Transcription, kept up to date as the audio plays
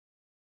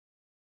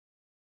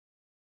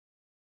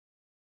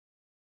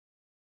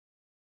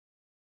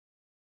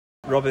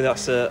Robbie,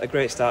 that's a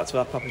great start to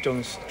our Papa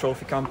John's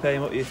Trophy campaign.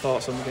 What are your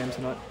thoughts on the game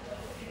tonight?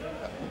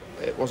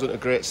 It wasn't a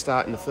great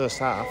start in the first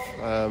half.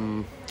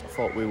 I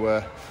thought we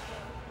were,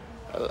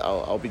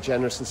 I'll be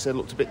generous and say,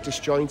 looked a bit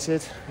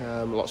disjointed.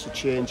 Lots of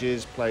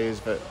changes, players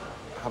that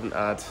haven't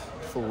had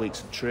full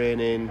weeks of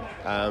training,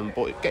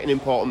 but getting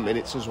important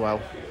minutes as well.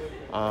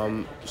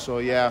 So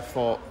yeah, I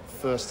thought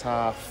first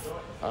half,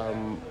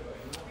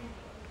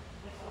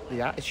 the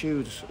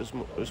attitude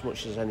as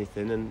much as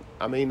anything, and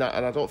I mean,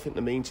 and I don't think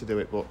they mean to do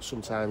it, but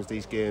sometimes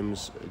these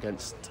games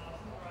against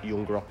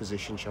younger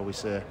opposition, shall we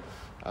say,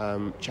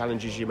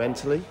 challenges you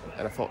mentally,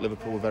 and I thought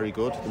Liverpool were very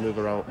good. They move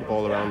the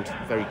ball around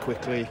very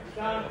quickly,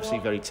 obviously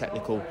very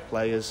technical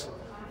players,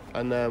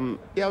 and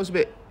I was a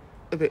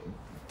bit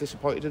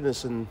disappointed in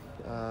this, and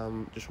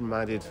just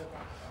reminded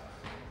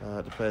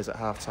the players at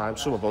half time.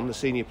 Some of them, the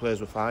senior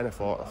players, were fine. I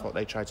thought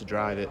they tried to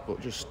drive it, but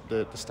just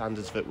the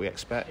standards that we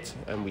expect,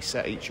 and we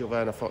set each other,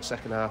 and I thought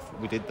second half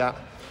we did that.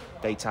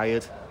 They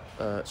tired,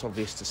 it's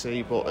obvious to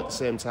see, but at the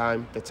same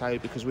time they're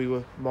tired because we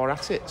were more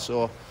at it.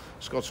 So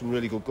scored some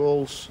really good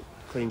goals,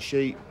 clean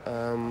sheet.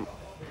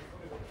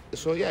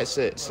 So yeah, it's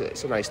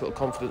a nice little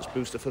confidence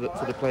booster for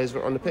the players that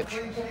are on the pitch.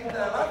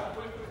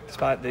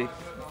 Despite the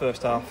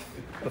first half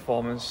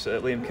performance,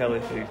 Liam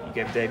Kelly, who you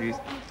gave a debut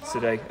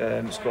today,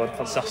 scored a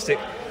fantastic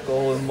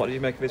goal. And what do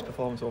you make of his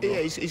performance overall?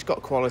 Yeah, he's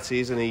got quality,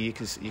 isn't he? You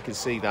can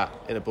see that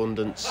in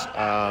abundance.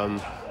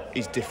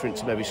 He's different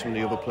to maybe some of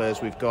the other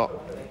players we've got.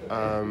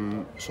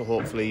 So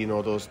hopefully,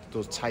 those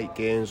tight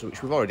games,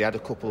 which we've already had a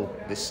couple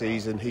this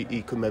season,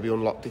 he could maybe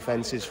unlock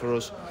defences for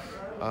us.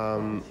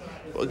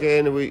 But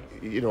again,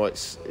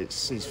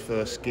 it's his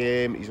first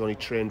game. He's only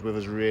trained with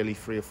us really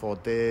 3 or 4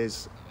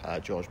 days.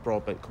 George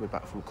Broadbent, coming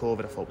back from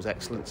COVID, I thought was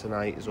excellent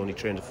tonight. He's only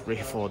trained for 3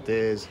 or 4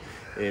 days.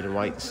 Aidan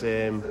White the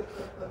same.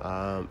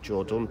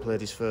 Joe Dunn played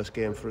his first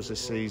game for us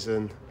this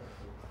season.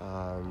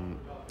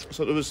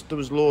 So there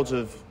was loads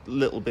of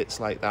little bits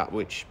like that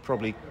which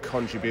probably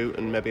contribute,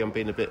 and maybe I'm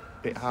being a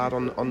bit hard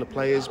on the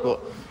players, but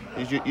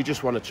you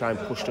just want to try and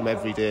push them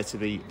every day to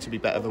be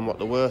better than what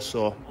they were.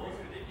 So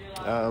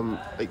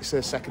like you say,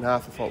 second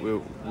half I thought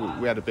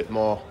we had a bit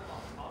more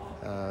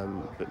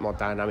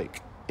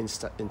dynamic in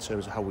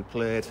terms of how we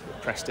played,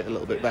 pressed it a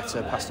little bit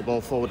better, passed the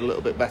ball forward a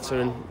little bit better,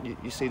 and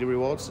you see the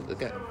rewards that they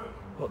get.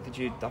 What did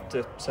you have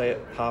to say at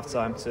half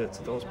time to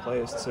those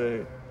players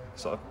to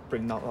sort of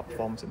bring that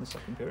performance in the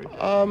second period?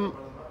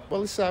 Well,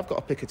 listen, I've got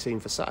to pick a team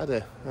for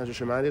Saturday. I just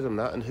reminded them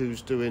that, and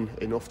who's doing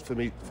enough for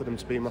them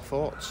to be in my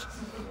thoughts.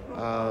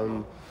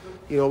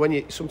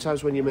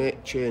 Sometimes when you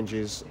make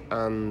changes,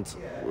 and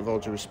with all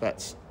due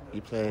respect,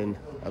 you're playing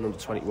an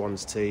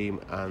Under-21s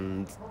team,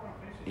 and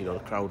the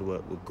crowd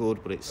were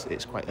good, but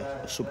it's quite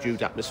a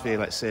subdued atmosphere,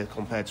 let's say,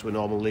 compared to a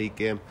normal league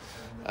game.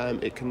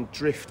 It can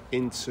drift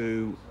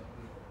into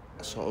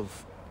a sort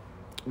of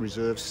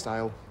reserve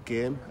style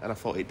game, and I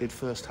thought it did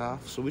first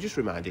half. So we just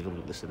reminded them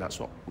that, listen, that's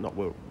not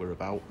what we're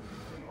about,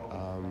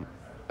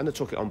 and they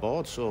took it on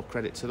board. So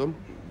credit to them.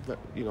 That,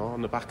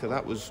 on the back of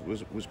that was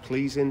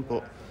pleasing.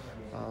 But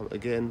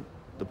again,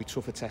 there'll be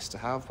tougher tests to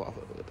have. But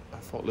I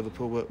thought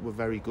Liverpool were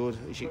very good,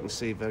 as you can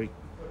see, very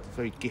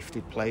very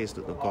gifted players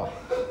that they've got,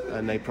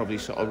 and they probably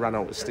sort of ran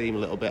out of steam a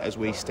little bit as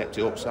we stepped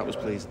it up. So that was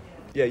pleasing.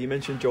 Yeah, you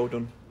mentioned Joe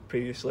Dunn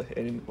previously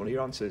in one of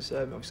your answers.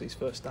 Obviously his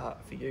first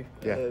start for you.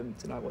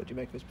 Tonight, what did you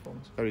make of his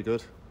performance? Very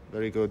good,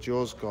 very good.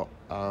 Joe's got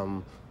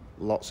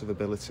lots of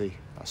ability.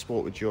 I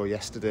spoke with Joe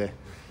yesterday.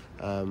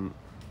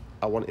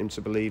 I want him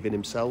to believe in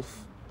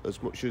himself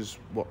as much as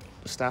what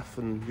the staff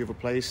and the other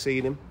players see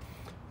in him.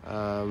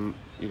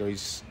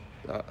 He's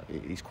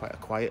quite a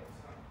quiet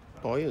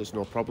boy, there's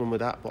no problem with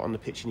that, but on the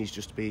pitch he needs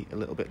just to be a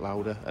little bit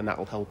louder, and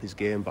that'll help his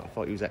game. But I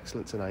thought he was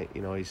excellent tonight.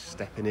 He's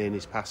stepping in,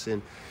 he's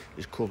passing,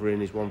 he's covering,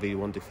 his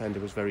 1v1 defender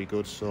was very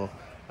good, so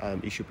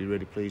he should be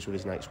really pleased with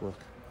his night's work.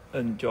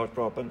 And George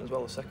Broadbent as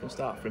well, a second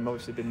start for him.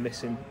 Obviously been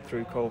missing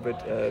through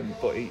COVID,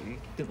 but he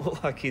didn't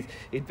look like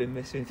he'd been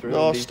missing through.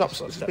 No,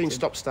 it's been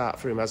stop-start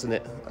for him, hasn't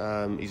it?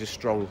 He's a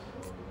strong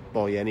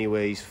boy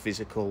anyway, he's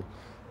physical,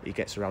 he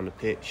gets around the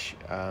pitch.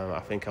 I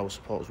think our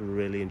supporters will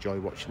really enjoy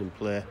watching him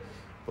play.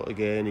 But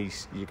again,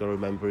 you've got to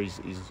remember he's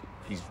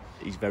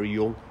very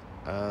young,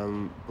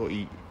 but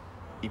he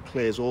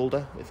plays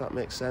older, if that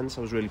makes sense.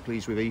 I was really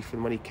pleased with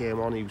Ethan when he came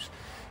on. He was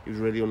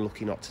really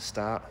unlucky not to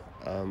start,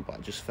 but I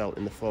just felt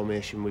in the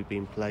formation we've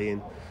been playing,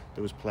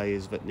 there was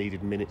players that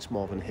needed minutes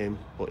more than him.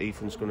 But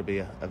Ethan's going to be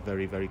a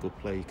very, very good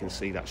player. You can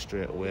see that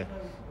straight away.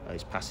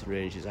 His passing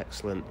range is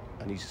excellent,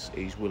 and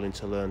he's willing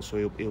to learn,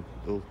 so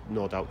he'll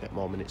no doubt get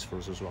more minutes for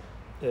us as well.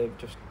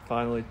 Just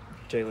finally,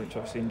 Jay Lynch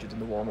obviously injured in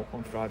the warm-up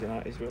on Friday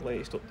night. Is there a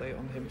latest update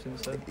on him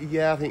since then?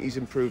 Yeah, I think he's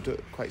improved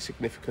quite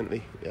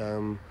significantly.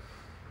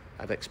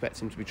 I'd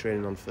expect him to be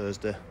training on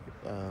Thursday,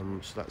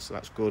 so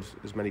that's good.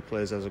 As many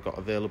players as I've got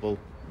available,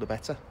 the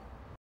better.